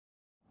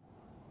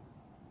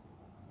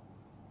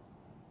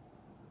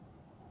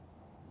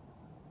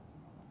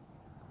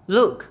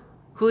Look,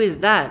 who is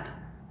that?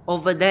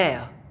 Over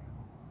there.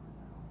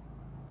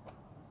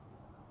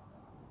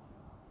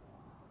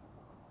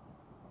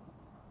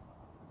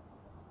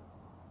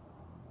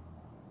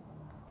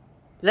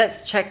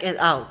 Let's check it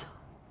out.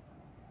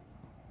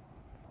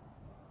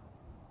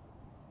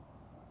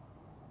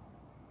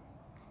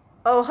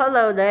 Oh,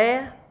 hello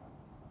there.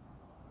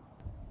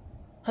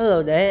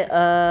 Hello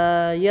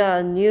there. You're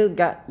a new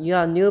guy.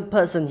 You're a new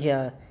person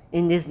here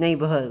in this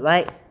neighborhood,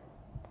 right?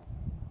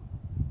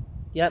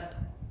 Yep.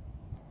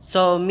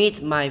 So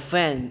meet my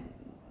friend.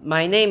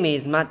 My name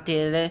is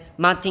Martin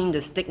the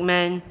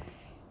Stickman.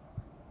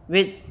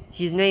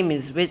 His name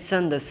is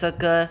Whitson the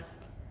Sucker,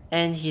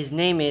 and his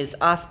name is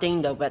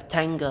Austin the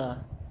Rectangle.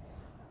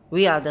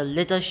 We are the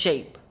little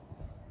shape.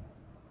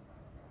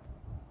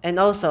 And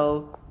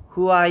also,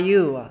 who are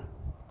you?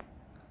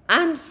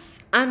 I'm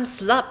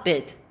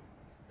Sluppet.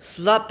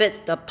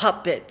 Sluppet the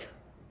puppet.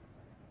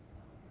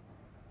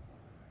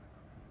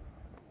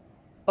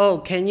 Oh,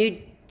 can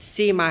you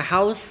see my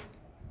house?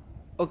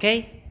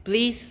 Okay,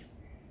 please?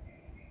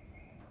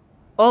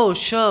 Oh,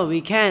 sure,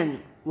 we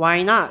can.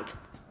 Why not?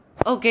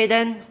 Okay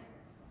then.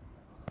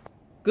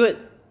 Good.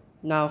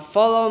 Now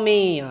follow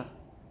me.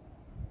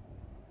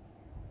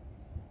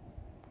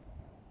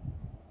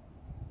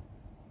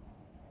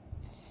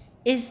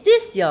 Is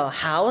this your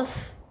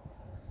house?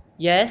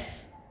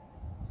 Yes.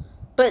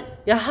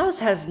 But your house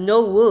has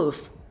no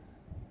roof.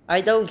 I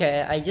don't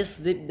care. I just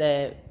sleep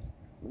there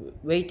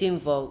waiting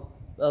for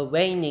a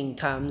raining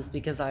comes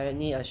because I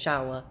need a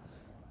shower.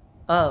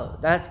 Oh,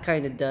 that's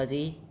kind of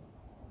dirty.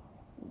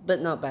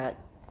 But not bad.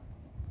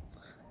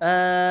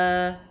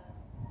 Uh,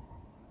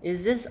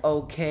 is this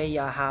okay,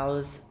 your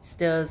house?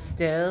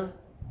 Still?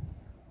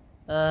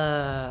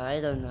 I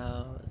don't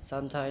know.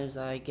 Sometimes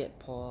I get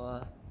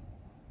poor.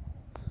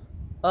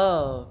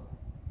 Oh,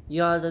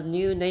 you're the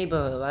new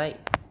neighbor, right?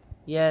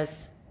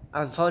 Yes.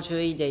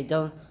 Unfortunately, they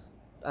don't.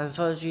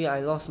 Unfortunately,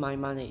 I lost my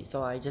money,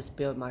 so I just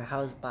built my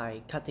house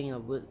by cutting a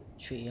wood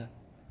tree.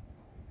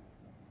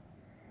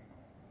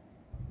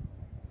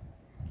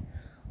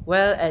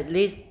 Well, at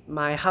least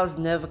my house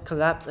never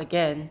collapsed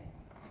again.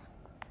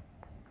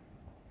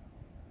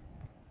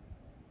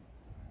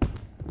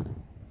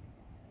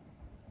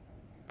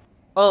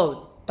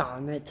 Oh,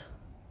 darn it.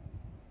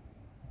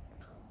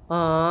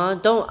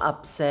 Don't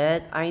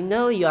upset. I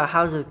know your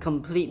house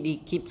completely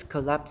keeps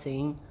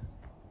collapsing.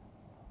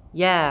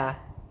 Yeah,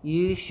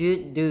 you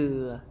should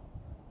do.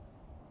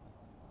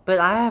 But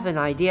I have an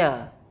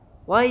idea.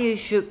 Why you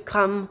should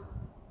come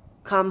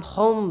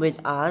home with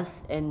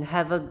us and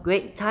have a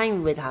great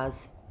time with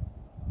us.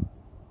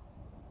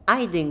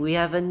 I think we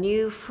have a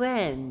new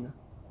friend.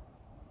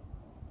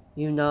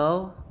 You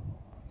know?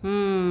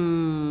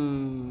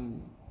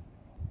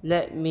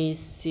 Let me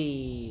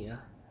see.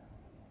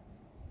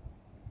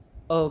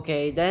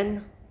 Okay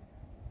then.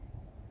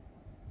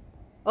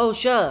 Oh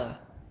sure.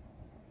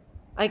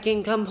 I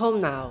can come home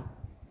now.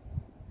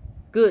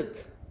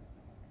 Good.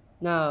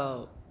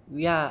 Now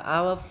we are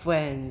our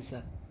friends.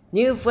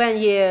 New friend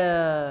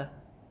here.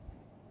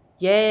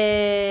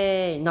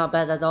 Yay! Not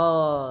bad at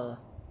all.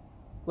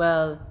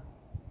 Well,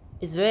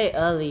 it's very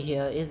early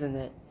here, isn't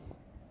it?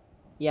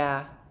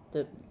 Yeah,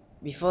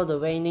 before the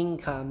raining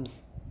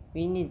comes,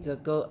 we need to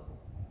go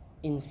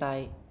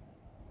inside.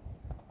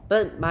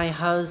 But my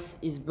house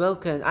is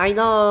broken. I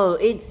know,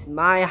 it's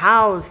my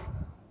house.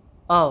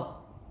 Oh.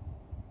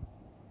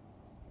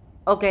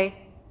 Okay.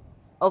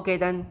 Okay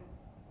then.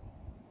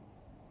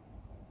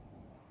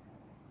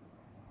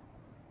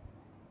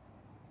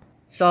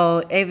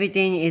 So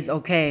everything is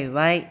okay,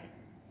 right?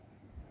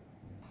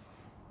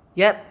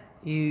 Yep,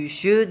 you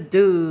should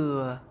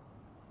do.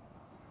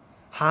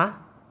 Huh?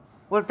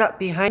 What's that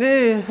behind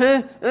me?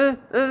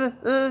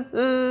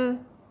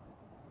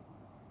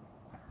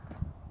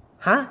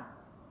 Huh?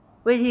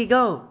 Where'd he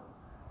go?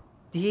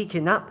 Did he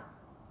kidnap?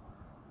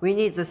 We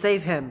need to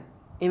save him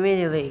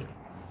immediately.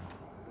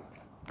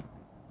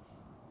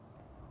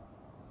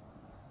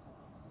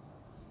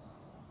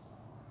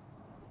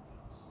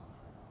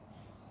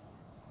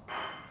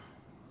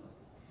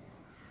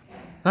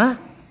 Huh?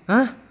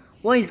 Huh?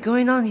 What is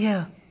going on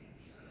here?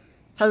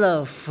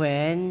 Hello,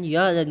 friend.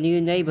 You're the new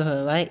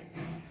neighborhood, right?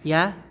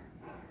 Yeah?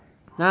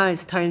 Now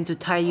it's time to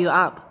tie you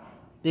up.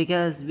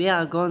 Because we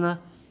are gonna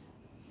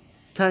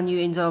turn you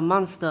into a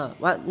monster.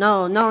 What?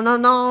 No, no, no,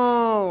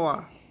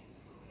 no!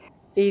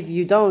 If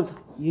you don't,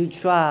 you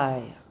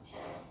try.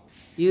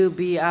 You'll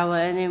be our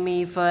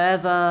enemy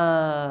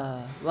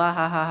forever.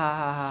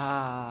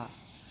 Wahahaha.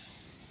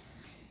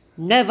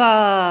 Never!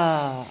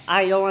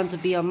 I don't want to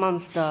be a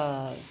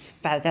monster,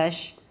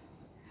 fetish.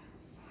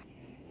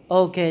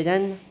 Okay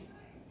then.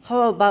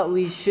 How about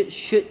we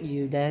shoot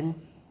you then?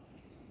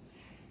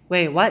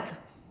 Wait, what?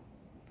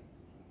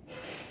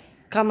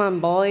 Come on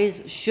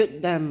boys,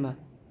 shoot them.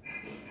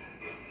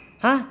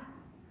 Huh?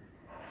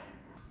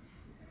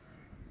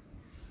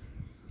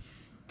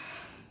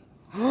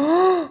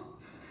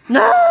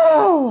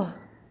 No!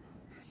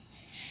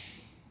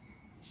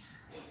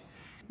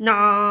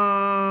 No!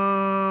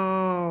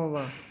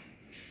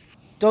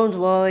 Don't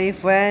worry,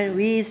 friend,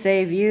 we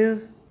save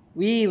you.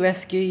 We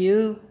rescue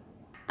you,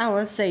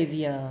 our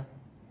savior.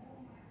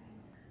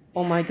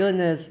 Oh my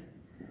goodness,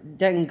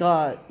 thank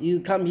God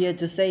you come here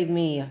to save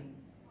me.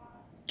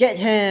 Get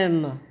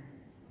him!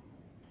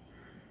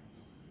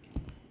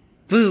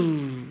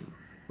 Boo!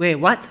 Wait,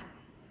 what?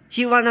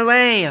 He ran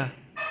away!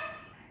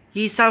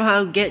 He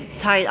somehow get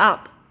tied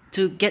up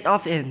to get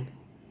off in.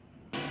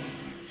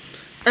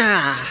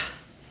 Ah!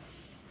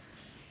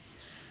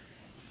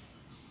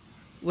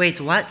 Wait,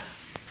 what?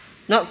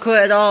 Not cool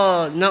at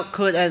all, not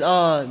cool at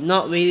all,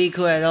 not really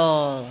cool at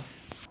all.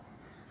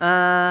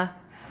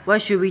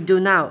 What should we do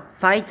now?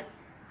 Fight?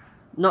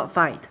 Not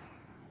fight.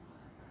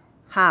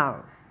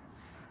 How?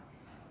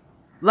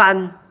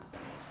 Run!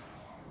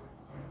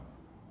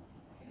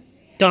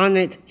 Darn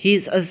it,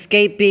 he's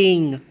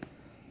escaping!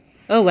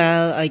 Oh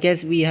well, I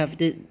guess we have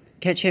to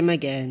catch him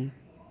again.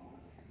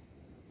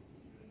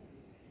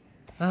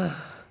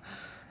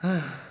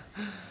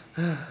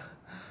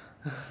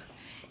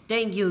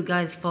 Thank you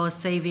guys for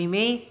saving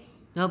me.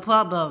 No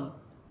problem.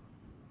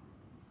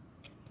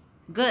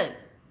 Good.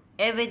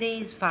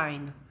 Everything is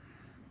fine.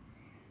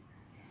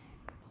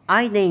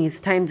 I think it's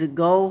time to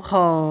go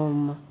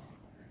home.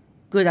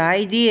 Good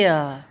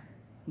idea,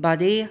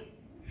 buddy.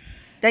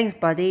 Thanks,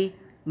 buddy.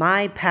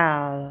 My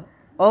pal.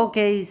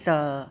 Okay,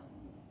 sir.